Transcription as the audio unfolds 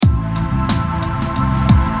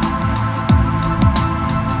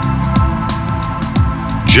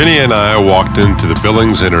Jenny and I walked into the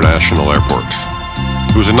Billings International Airport.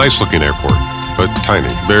 It was a nice-looking airport, but tiny,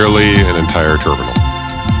 barely an entire terminal.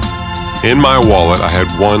 In my wallet, I had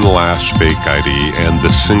one last fake ID and the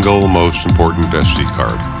single most important SD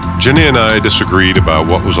card. Jenny and I disagreed about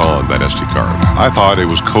what was on that SD card. I thought it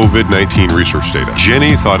was COVID-19 research data.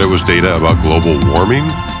 Jenny thought it was data about global warming.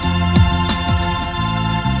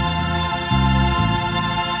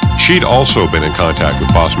 She'd also been in contact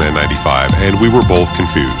with Bossman 95, and we were both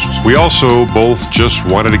confused. We also both just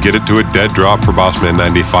wanted to get it to a dead drop for Bossman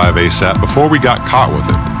 95 ASAP before we got caught with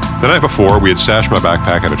it. The night before, we had stashed my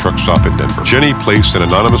backpack at a truck stop in Denver. Jenny placed an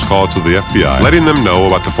anonymous call to the FBI, letting them know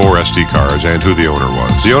about the 4 SD cards and who the owner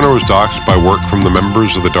was. The owner was doxxed by work from the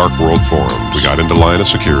members of the Dark World forums. We got into line of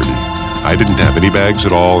security. I didn't have any bags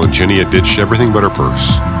at all, and Jenny had ditched everything but her purse.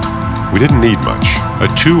 We didn't need much.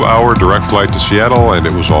 A 2-hour direct flight to Seattle, and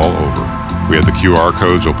it was all over. We had the QR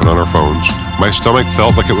codes open on our phones. My stomach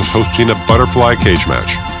felt like it was hosting a butterfly cage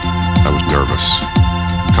match. I was nervous.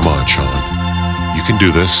 Come on, Sean. You can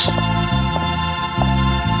do this.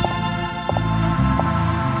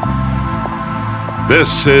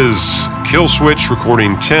 This is Kill Switch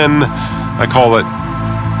recording 10. I call it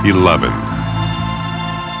 11.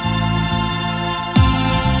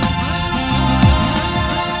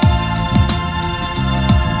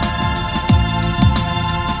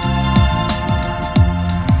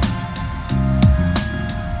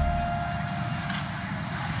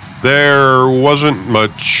 There wasn't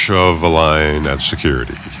much of a line at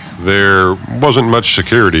security. There wasn't much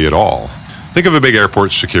security at all. Think of a big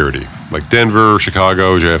airport security, like Denver,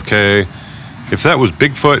 Chicago, JFK. If that was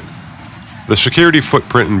Bigfoot, the security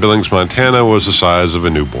footprint in Billings, Montana was the size of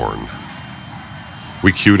a newborn.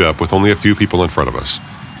 We queued up with only a few people in front of us.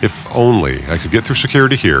 If only I could get through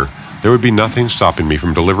security here, there would be nothing stopping me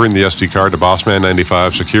from delivering the SD card to Bossman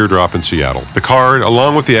 95 secure drop in Seattle. The card,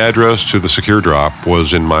 along with the address to the secure drop,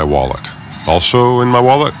 was in my wallet. Also in my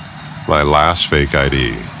wallet, my last fake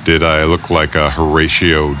ID. Did I look like a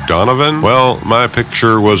Horatio Donovan? Well, my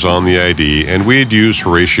picture was on the ID, and we'd used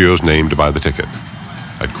Horatio's name to buy the ticket.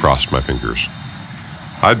 I'd crossed my fingers.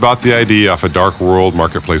 I'd bought the ID off a Dark World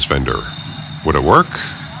marketplace vendor. Would it work?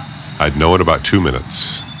 I'd know in about 2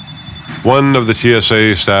 minutes. One of the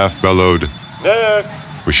TSA staff bellowed, "Next."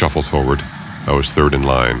 We shuffled forward. I was third in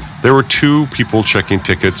line. There were 2 people checking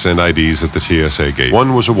tickets and IDs at the TSA gate.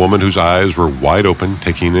 One was a woman whose eyes were wide open,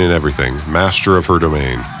 taking in everything, master of her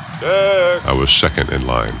domain. Next. I was second in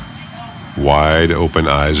line. Wide open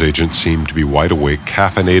eyes agent seemed to be wide awake,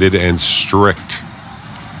 caffeinated, and strict.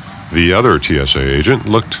 The other TSA agent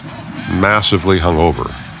looked massively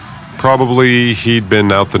hungover. Probably he'd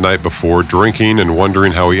been out the night before drinking and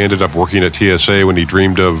wondering how he ended up working at TSA when he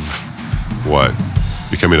dreamed of, what,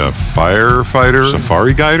 becoming a firefighter,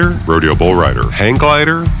 safari guider, rodeo bull rider, hang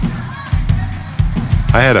glider?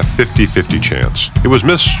 I had a 50-50 chance. It was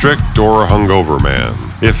Miss Strict or a hungover man.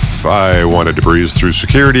 If I wanted to breeze through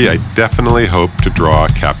security, I definitely hoped to draw a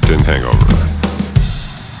Captain Hangover.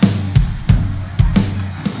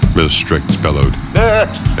 Miss Strict bellowed,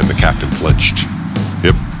 "Next," and the captain flinched.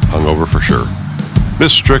 Yep. Hungover for sure.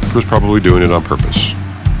 Miss Strict was probably doing it on purpose.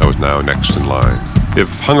 I was now next in line. If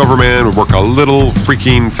Hungover Man would work a little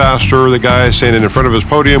freaking faster, the guy standing in front of his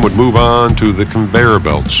podium would move on to the conveyor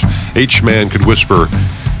belts. H-Man could whisper,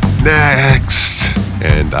 "Next,"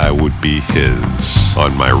 and I would be his.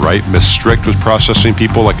 On my right, Miss Strict was processing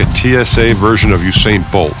people like a TSA version of Usain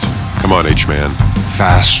Bolt. Come on, H-Man.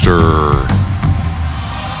 Faster.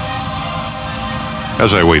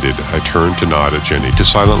 As I waited, I turned to nod at Jenny to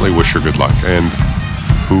silently wish her good luck, and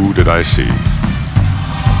who did I see?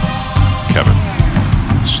 Kevin,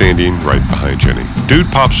 standing right behind Jenny. Dude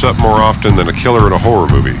pops up more often than a killer in a horror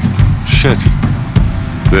movie. Shit.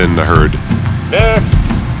 Then I heard, "Next."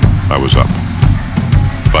 I was up,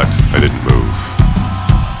 but I didn't move.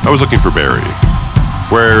 I was looking for Barry.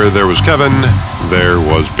 Where there was Kevin, there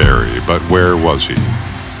was Barry, but where was he?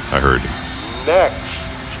 I heard, "Next."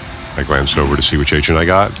 I glanced over to see which agent I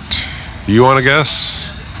got. You want to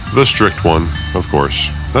guess? The Strict one, of course.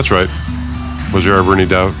 That's right. Was there ever any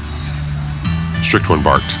doubt? Strict one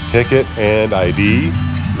barked. "Ticket and ID?"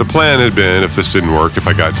 The plan had been, if this didn't work, if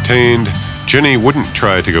I got detained, Jenny wouldn't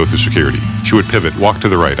try to go through security. She would pivot, walk to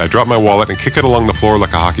the right. I'd drop my wallet and kick it along the floor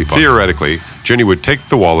like a hockey puck. Theoretically, Jenny would take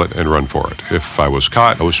the wallet and run for it. If I was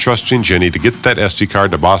caught, I was trusting Jenny to get that SD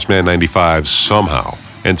card to Bossman 95 somehow,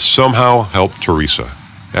 and somehow help Teresa.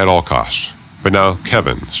 At all costs. But now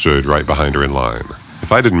Kevin stood right behind her in line.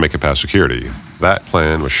 If I didn't make it past security, that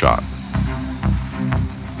plan was shot.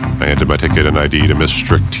 I handed my ticket and ID to Miss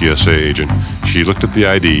Strict TSA agent. She looked at the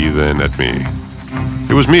ID, then at me.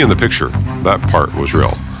 It was me in the picture. That part was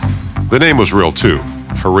real. The name was real too.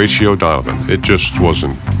 Horatio Donovan. It just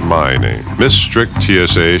wasn't my name. Miss Strict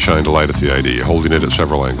TSA shined a light at the ID, holding it at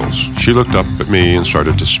several angles. She looked up at me and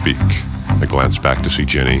started to speak. I glanced back to see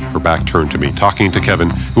Jenny, her back turned to me, talking to Kevin,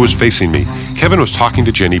 who was facing me. Kevin was talking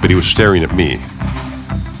to Jenny, but he was staring at me.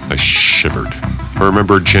 I shivered. I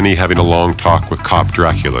remembered Jenny having a long talk with Cop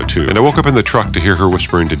Dracula, too. And I woke up in the truck to hear her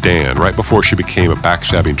whispering to Dan right before she became a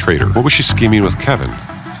backstabbing traitor. What was she scheming with Kevin?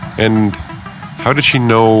 And how did she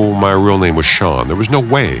know my real name was Sean? There was no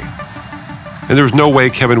way. And there was no way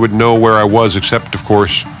Kevin would know where I was, except, of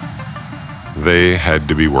course, they had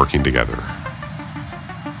to be working together.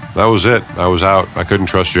 That was it. I was out. I couldn't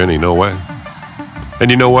trust Jenny. No way.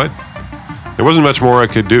 And you know what? There wasn't much more I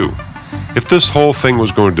could do. If this whole thing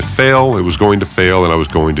was going to fail, it was going to fail, and I was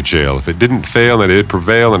going to jail. If it didn't fail and it did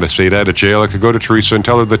prevail and I stayed out of jail, I could go to Teresa and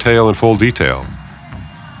tell her the tale in full detail.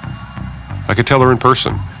 I could tell her in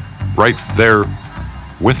person, right there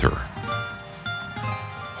with her,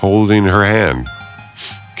 holding her hand,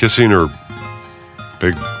 kissing her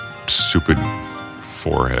big, stupid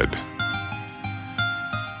forehead.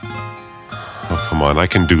 Oh, come on, I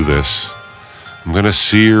can do this. I'm going to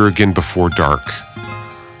see her again before dark.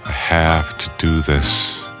 I have to do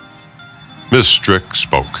this. Miss Strick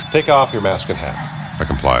spoke. Take off your mask and hat. I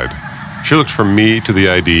complied. She looked from me to the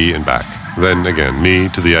ID and back. Then again, me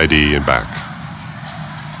to the ID and back.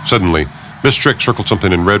 Suddenly, Miss Strick circled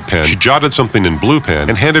something in red pen. She jotted something in blue pen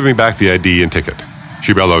and handed me back the ID and ticket.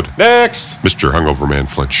 She bellowed, "Next!" Mr. Hungover Man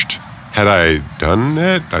flinched. Had I done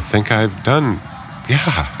it? I think I've done...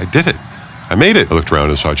 Yeah, I did it. I made it. I looked around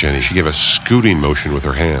and saw Jenny. She gave a scooting motion with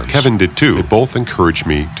her hands. Kevin did too. They both encouraged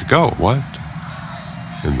me to go. What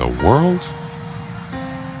in the world?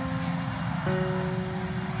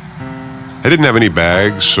 I didn't have any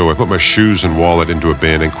bags, so I put my shoes and wallet into a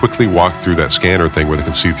bin and quickly walked through that scanner thing where they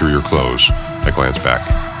can see through your clothes. I glanced back.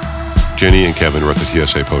 Jenny and Kevin were at the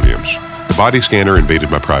TSA podiums. The body scanner invaded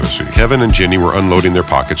my privacy. Kevin and Jenny were unloading their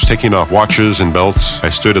pockets, taking off watches and belts. I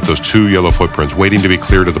stood at those 2 yellow footprints, waiting to be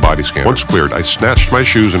cleared of the body scanner. Once cleared, I snatched my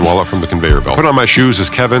shoes and wallet from the conveyor belt. Put on my shoes as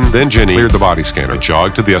Kevin, then Jenny cleared the body scanner. I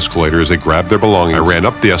jogged to the escalator as they grabbed their belongings. I ran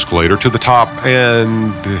up the escalator to the top,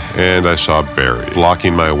 and I saw Barry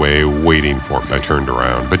blocking my way, waiting for me. I turned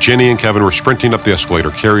around, but Jenny and Kevin were sprinting up the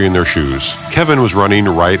escalator, carrying their shoes. Kevin was running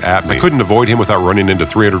right at me. I couldn't avoid him without running into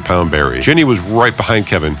 300-pound Barry. Jenny was right behind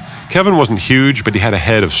Kevin. Kevin wasn't huge, but he had a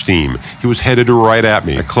head of steam. He was headed right at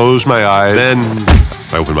me. I closed my eyes, then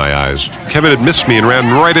I opened my eyes. Kevin had missed me and ran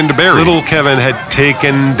right into Barry. Little Kevin had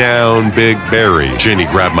taken down Big Barry. Jenny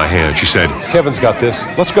grabbed my hand. She said, "Kevin's got this.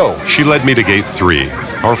 Let's go." She led me to gate 3.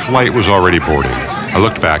 Our flight was already boarding. I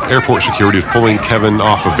looked back. Airport security was pulling Kevin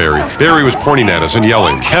off of Barry. Barry was pointing at us and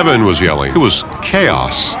yelling. Kevin was yelling. It was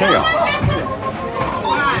chaos.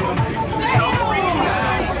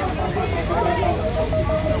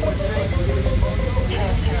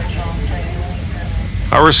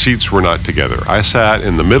 Our seats were not together. I sat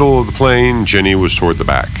in the middle of the plane. Jenny was toward the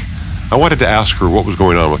back. I wanted to ask her what was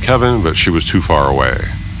going on with Kevin, but she was too far away.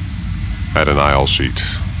 I had an aisle seat.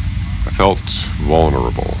 I felt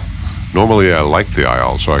vulnerable. Normally, I like the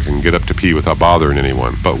aisle, so I can get up to pee without bothering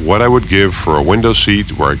anyone. But what I would give for a window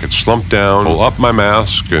seat where I could slump down, pull up my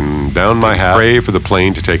mask and down my hat, pray for the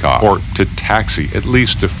plane to take off. Or to taxi, at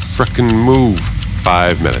least to frickin' move.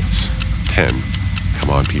 5 minutes. 10. Come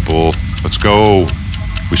on, people. Let's go.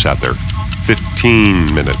 We sat there.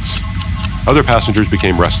 15 minutes. Other passengers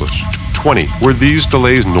became restless. 20. Were these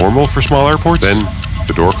delays normal for small airports? Then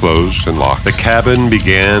the door closed and locked. The cabin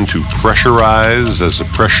began to pressurize as the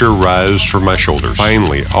pressure rised from my shoulders.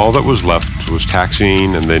 Finally, all that was left was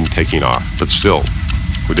taxiing and then taking off. But still,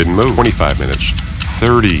 we didn't move. 25 minutes.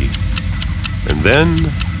 30. And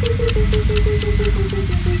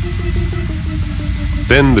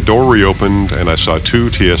then the door reopened and I saw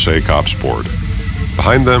 2 TSA cops board.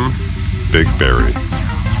 Behind them, Big Barry.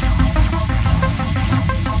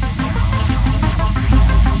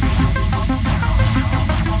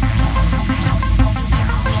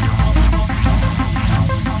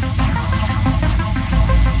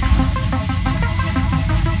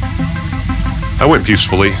 I went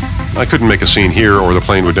peacefully. I couldn't make a scene here or the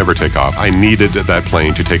plane would never take off. I needed that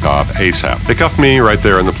plane to take off ASAP. They cuffed me right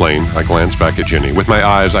there in the plane. I glanced back at Jenny. With my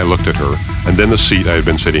eyes, I looked at her, and then the seat I had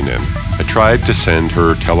been sitting in. I tried to send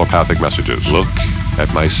her telepathic messages. Look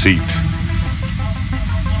at my seat.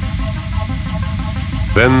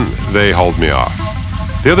 Then they hauled me off.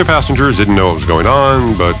 The other passengers didn't know what was going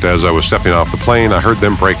on, but as I was stepping off the plane, I heard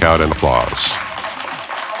them break out in applause.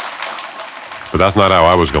 But that's not how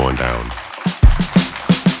I was going down.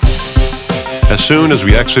 As soon as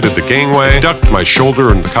we exited the gangway, I ducked my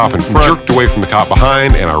shoulder in the cop in front, jerked away from the cop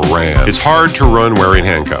behind, and I ran. It's hard to run wearing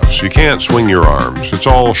handcuffs. You can't swing your arms. It's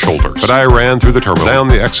all shoulder. But I ran through the terminal, down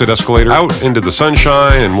the exit escalator, out into the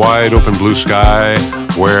sunshine and wide open blue sky,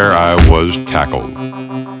 where I was tackled.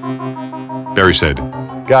 Barry said,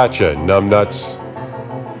 "Gotcha, numbnuts."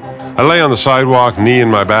 I lay on the sidewalk, knee in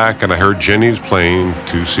my back, and I heard Jenny's plane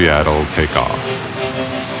to Seattle take off.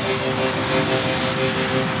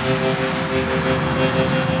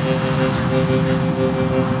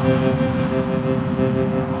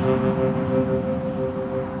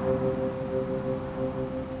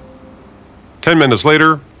 "10 minutes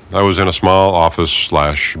later, I was in a small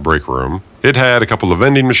office/break room. It had a couple of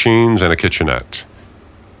vending machines and a kitchenette.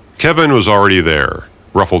 Kevin was already there,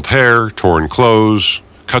 ruffled hair, torn clothes,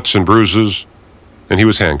 cuts and bruises, and he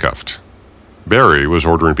was handcuffed. Barry was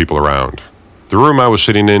ordering people around. The room I was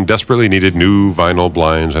sitting in desperately needed new vinyl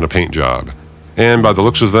blinds and a paint job, and by the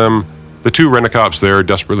looks of them, the two rent-a-cops there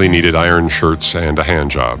desperately needed iron shirts and a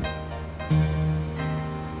hand job.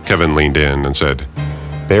 Kevin leaned in and said,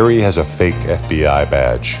 "Barry has a fake FBI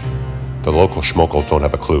badge. The local schmockles don't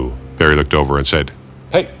have a clue." Barry looked over and said,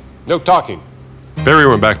 "Hey, no talking." Barry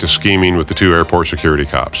went back to scheming with the two airport security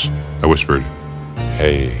cops. I whispered,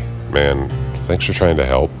 "Hey, man, thanks for trying to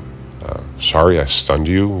help. Sorry I stunned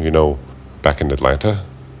you, back in Atlanta."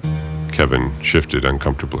 Kevin shifted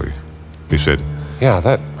uncomfortably. He said, "Yeah,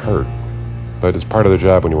 that hurt, but it's part of the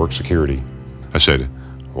job when you work security." I said,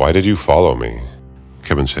 "Why did you follow me?"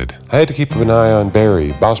 Kevin said, "I had to keep an eye on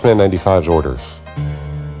Barry, Bossman 95's orders."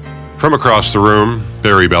 From across the room,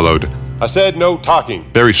 Barry bellowed, "I said no talking."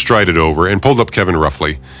 Barry strided over and pulled up Kevin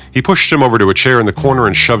roughly. He pushed him over to a chair in the corner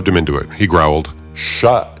and shoved him into it. He growled,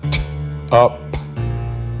 "Shut up."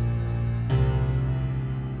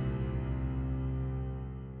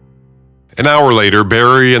 An hour later,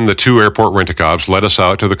 Barry and the two airport rent-a-cops led us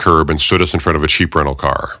out to the curb and stood us in front of a cheap rental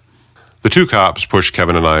car. The two cops pushed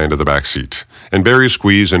Kevin and I into the back seat, and Barry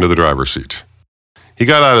squeezed into the driver's seat. He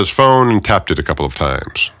got out his phone and tapped it a couple of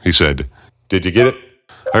times. He said, "Did you get it?"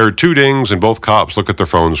 I heard two dings, and both cops looked at their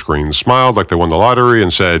phone screens, smiled like they won the lottery,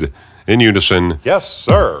 and said, in unison, "Yes,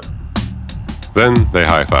 sir." Then they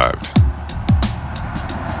high-fived.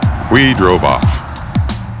 We drove off.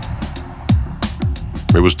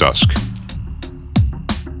 It was dusk.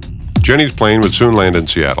 Jenny's plane would soon land in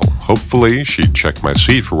Seattle. Hopefully, she'd check my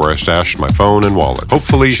seat for where I stashed my phone and wallet.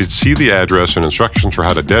 Hopefully, she'd see the address and instructions for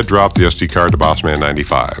how to dead drop the SD card to Bossman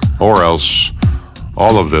 95. Or else,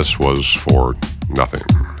 all of this was for nothing.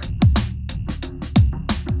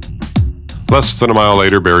 Less than a mile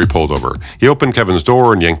later, Barry pulled over. He opened Kevin's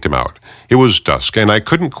door and yanked him out. It was dusk, and I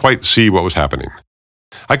couldn't quite see what was happening.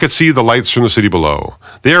 I could see the lights from the city below.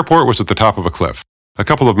 The airport was at the top of a cliff. A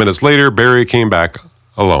couple of minutes later, Barry came back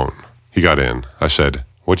alone. He got in. I said,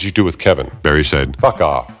 "What'd you do with Kevin?" Barry said, "Fuck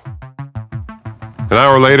off." An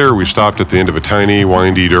hour later, we stopped at the end of a tiny,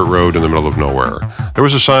 windy dirt road in the middle of nowhere. There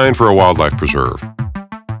was a sign for a wildlife preserve.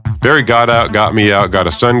 Barry got out, got me out, got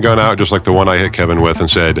a stun gun out just like the one I hit Kevin with,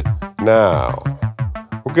 and said, "Now,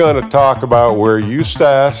 we're going to talk about where you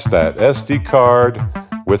stashed that SD card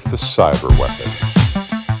with the cyber weapon."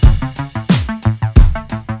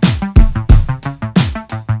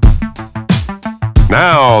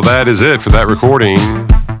 Now, that is it for that recording.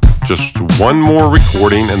 Just one more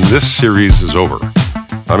recording and this series is over.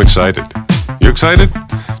 I'm excited. You excited?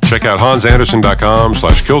 Check out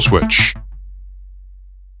hansanderson.com/killswitch.